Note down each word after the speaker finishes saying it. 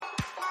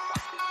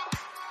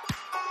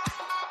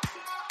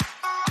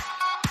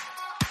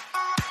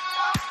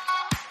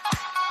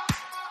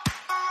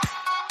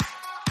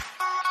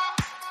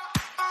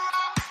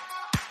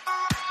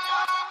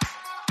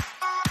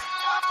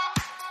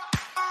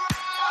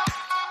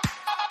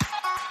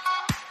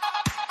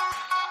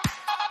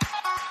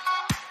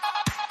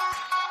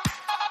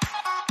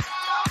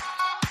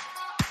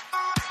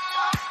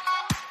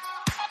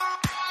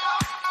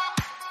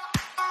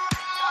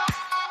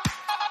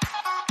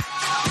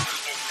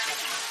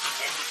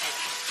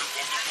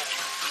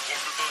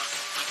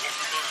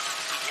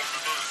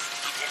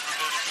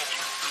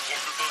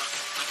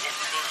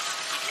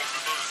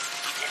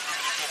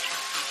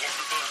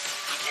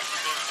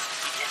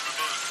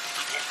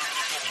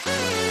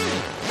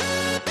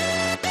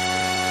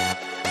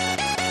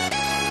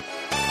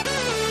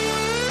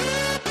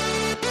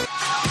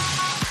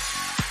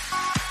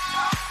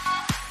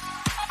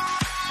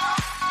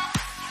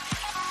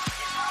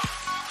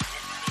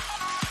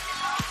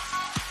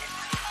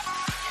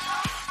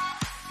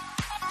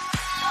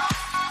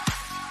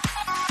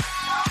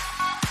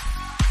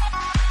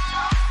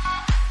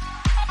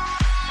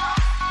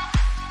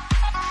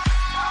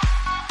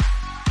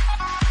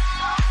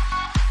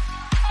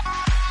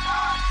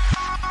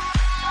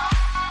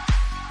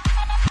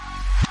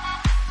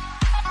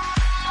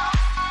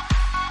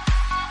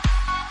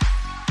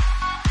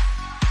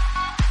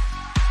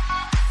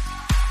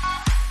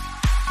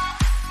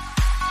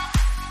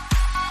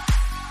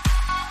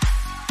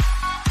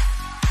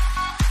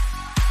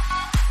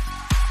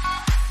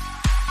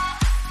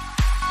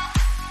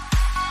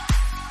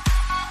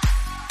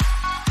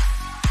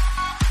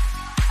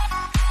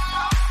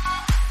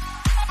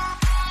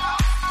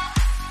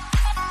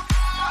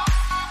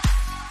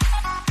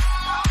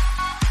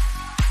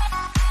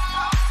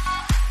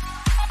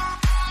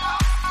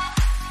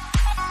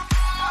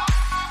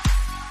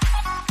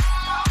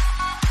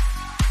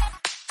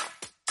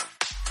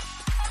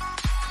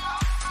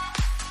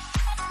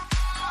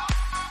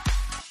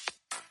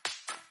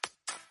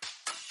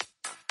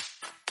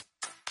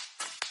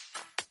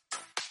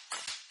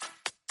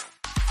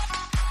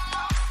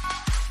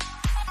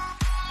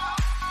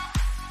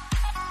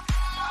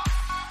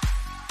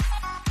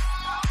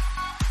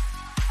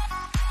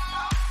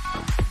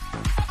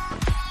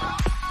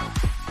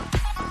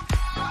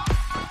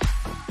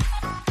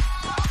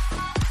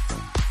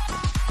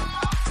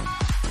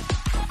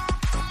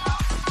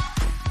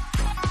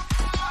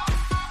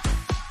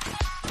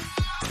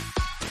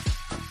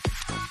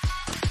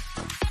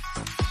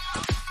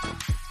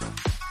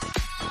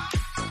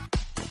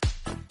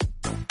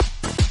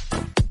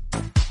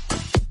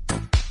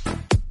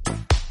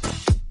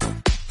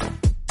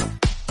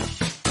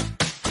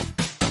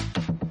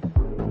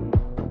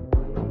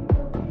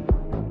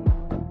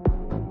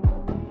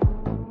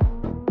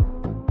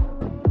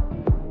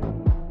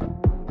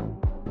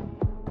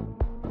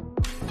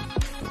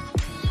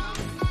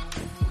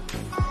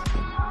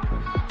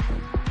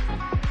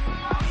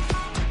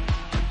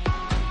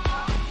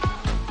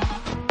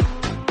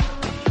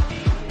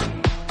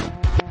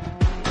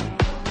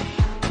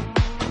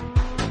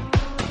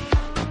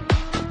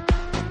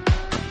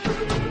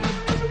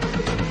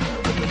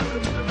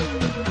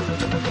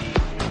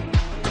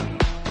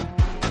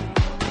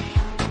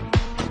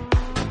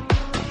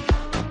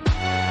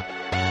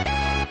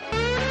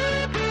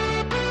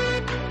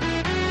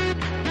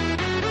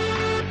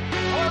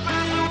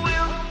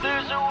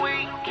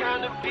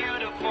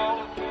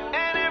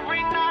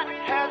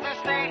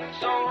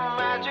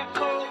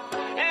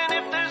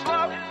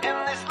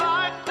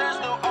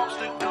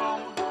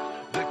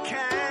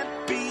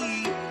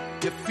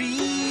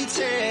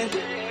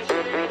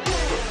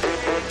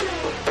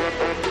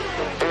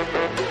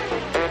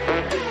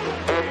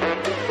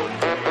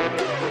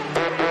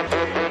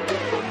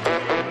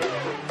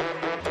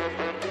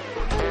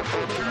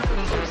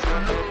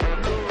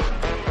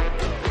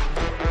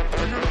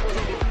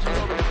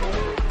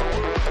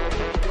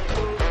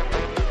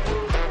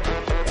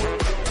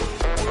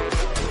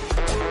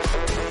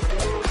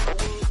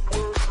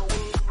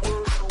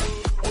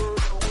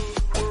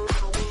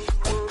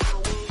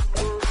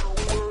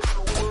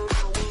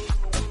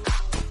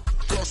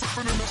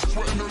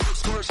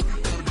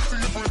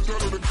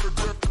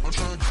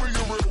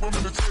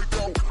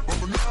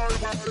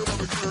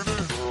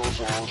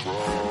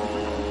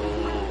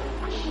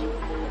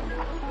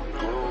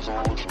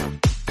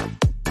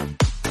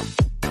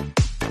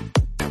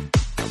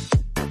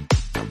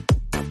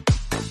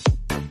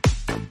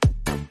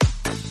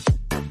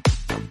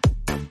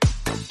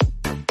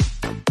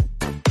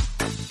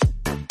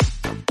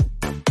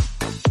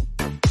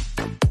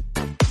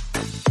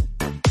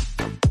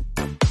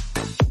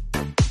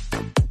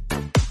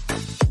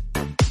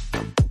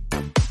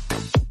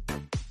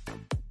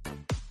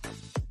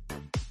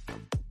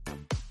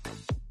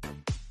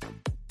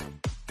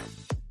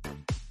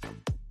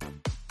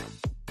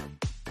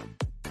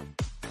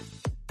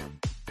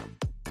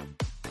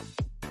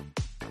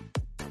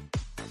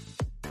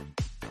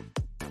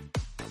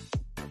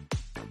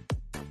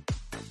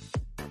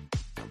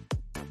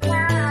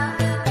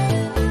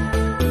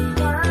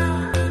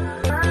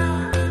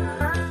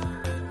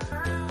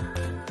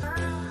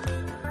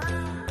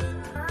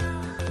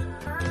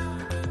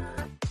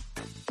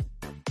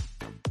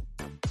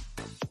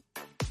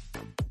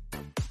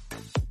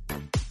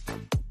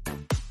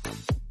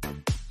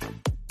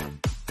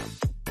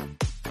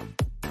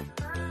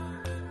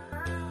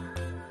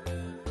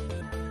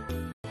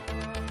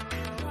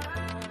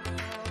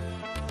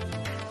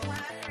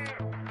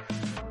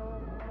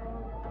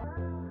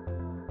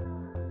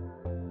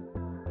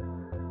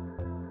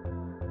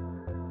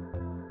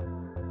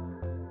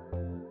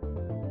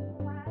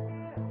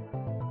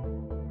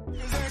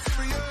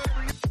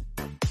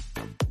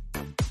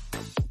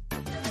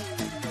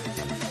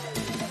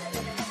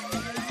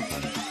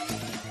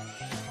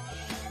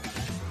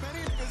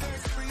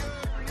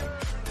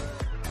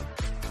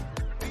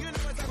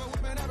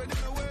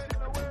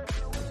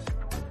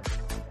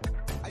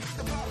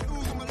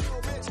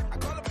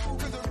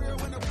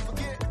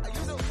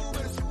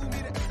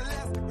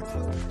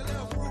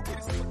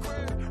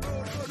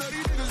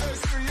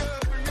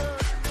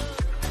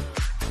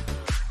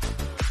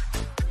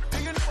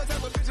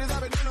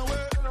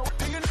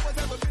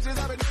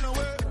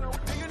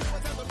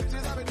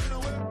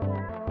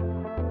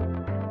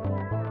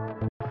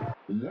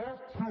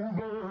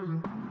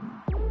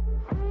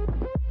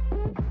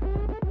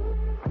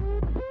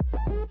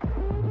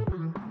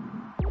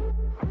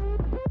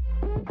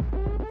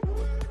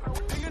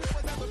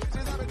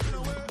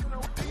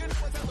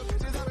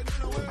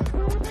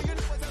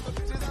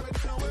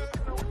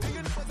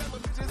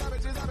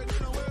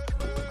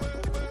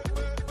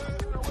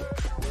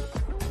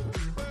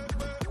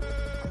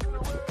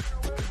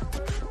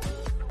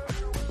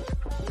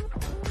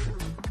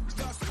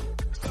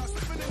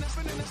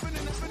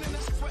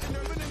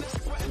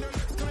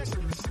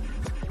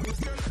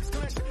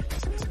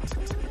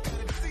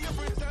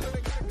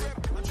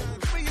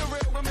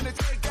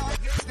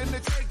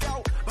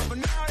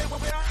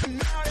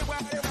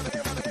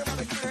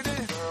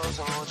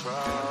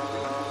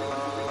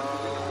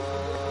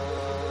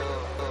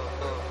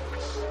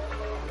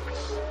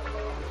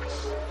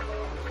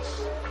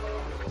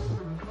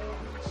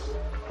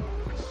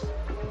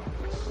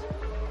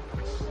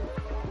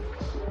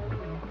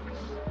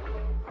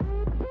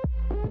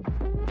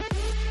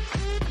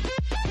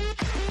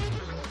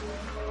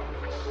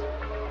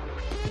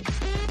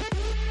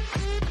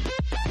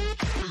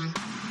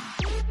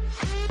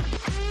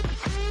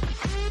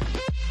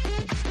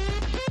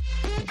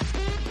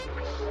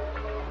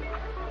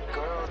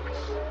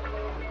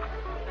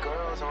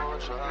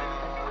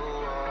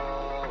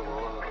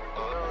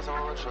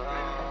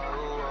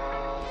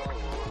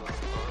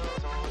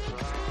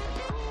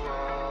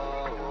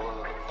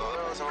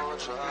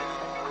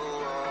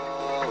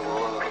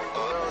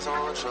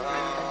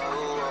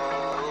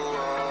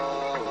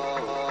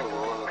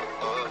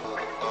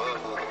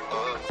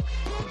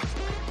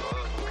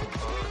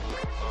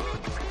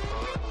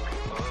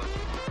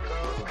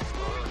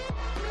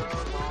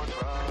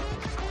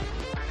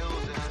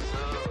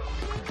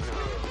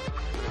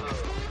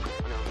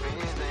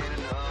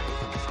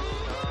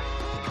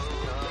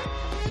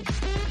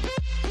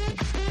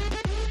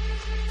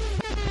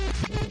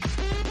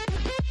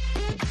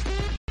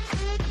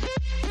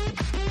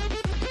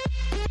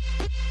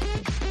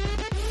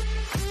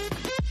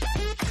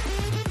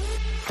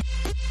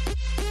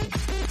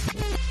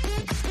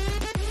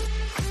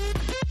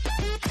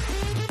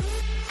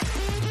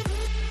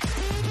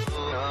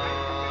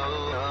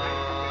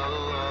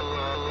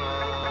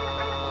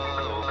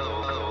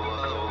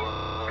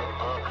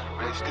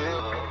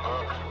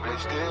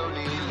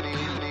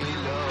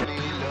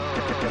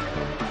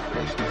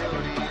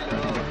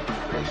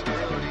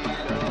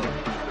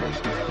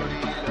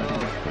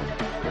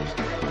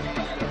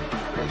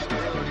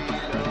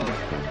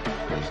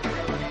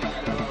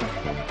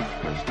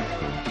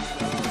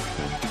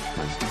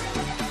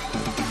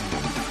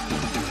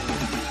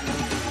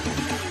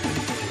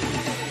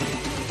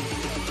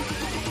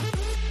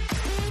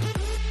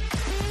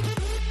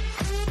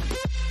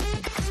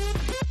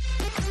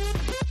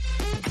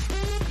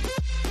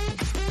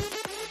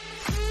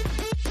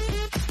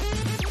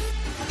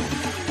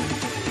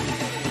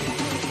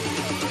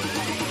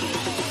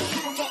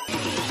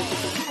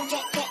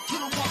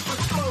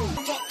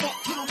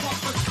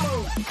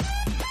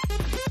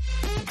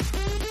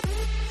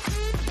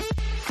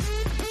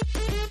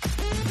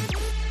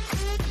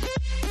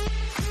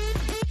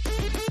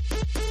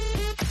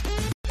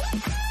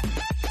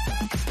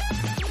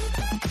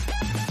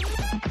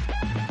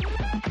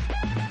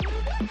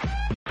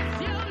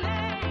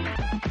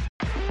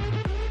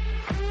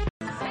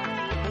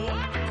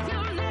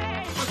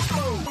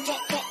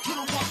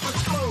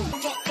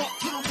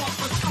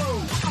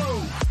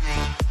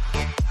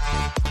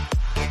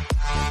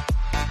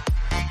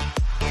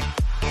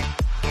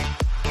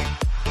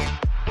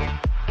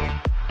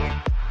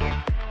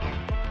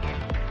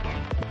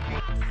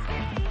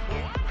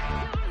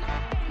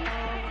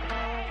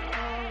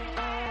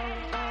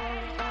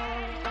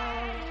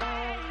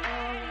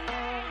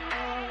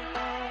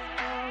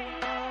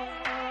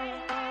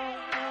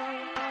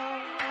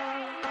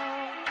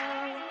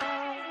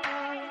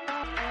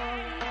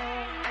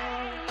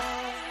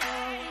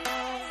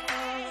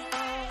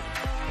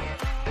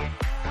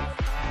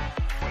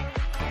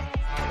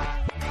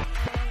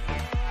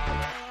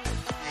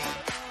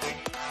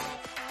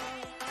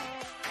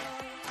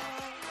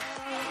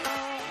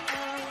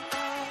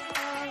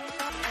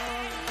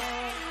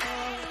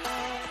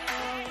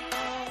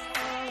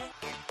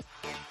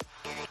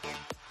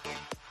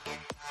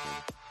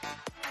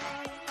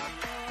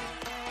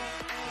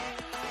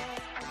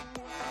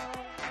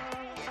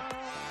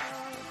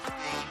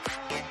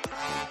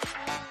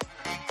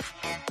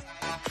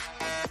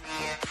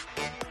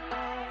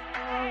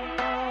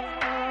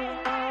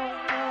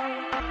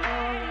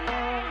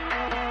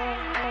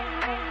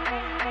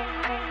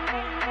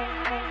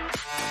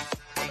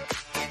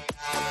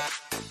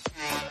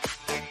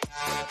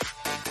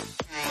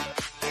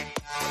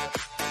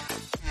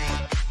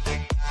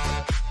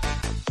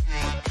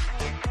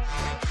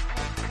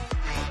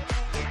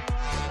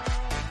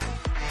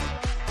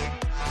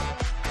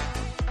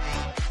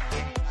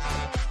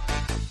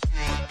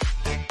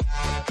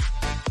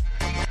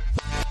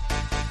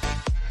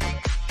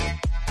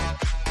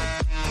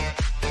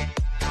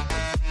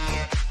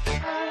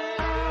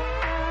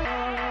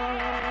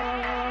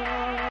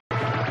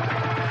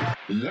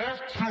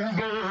Left to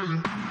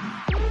learn.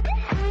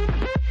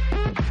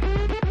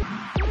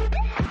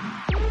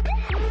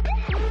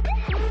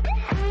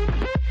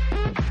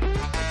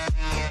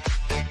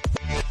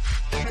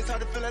 It's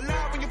hard to feel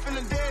alive when you're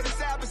feeling dead. It's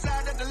side by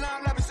side at the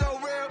line, life is so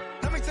real.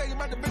 Let me tell you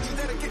about the bitches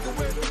that are kicking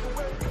with.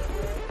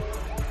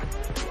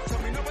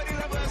 Told me nobody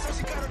love her, so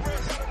she got a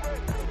rest.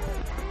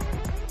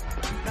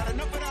 Not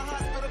enough for the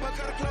hospital, but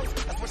cut her close.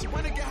 That's why she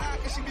wanna get high,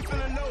 cause she be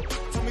feeling low.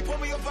 Told me pour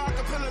me a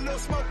vodka, feel a little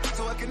smoke.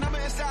 So I can numb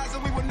her inside, so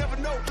we will never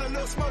know. Feel a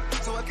little smoke.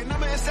 So I can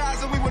numb her inside,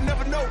 so we will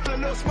never know. Feel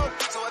a little smoke.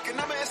 So I can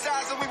numb her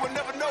inside, so we will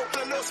never know.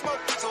 Feel a little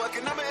smoke. So I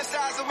can numb her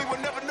inside, so we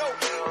will never know.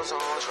 Feel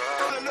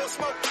a little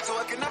smoke. So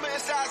I can numb her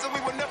inside, so we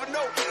will never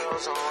know.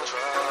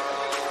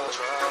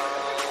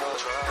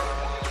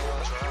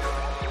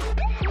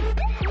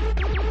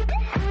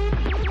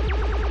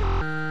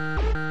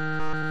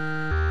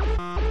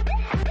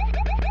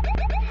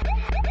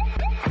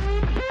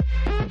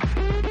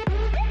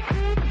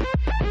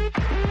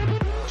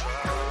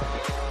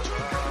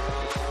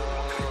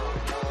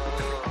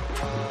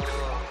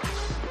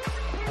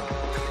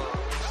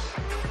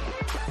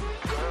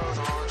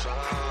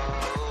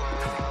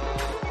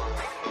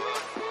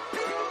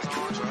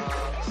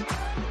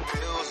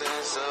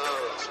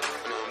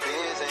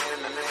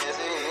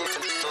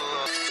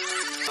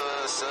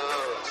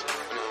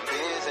 No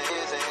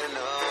business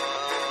enough.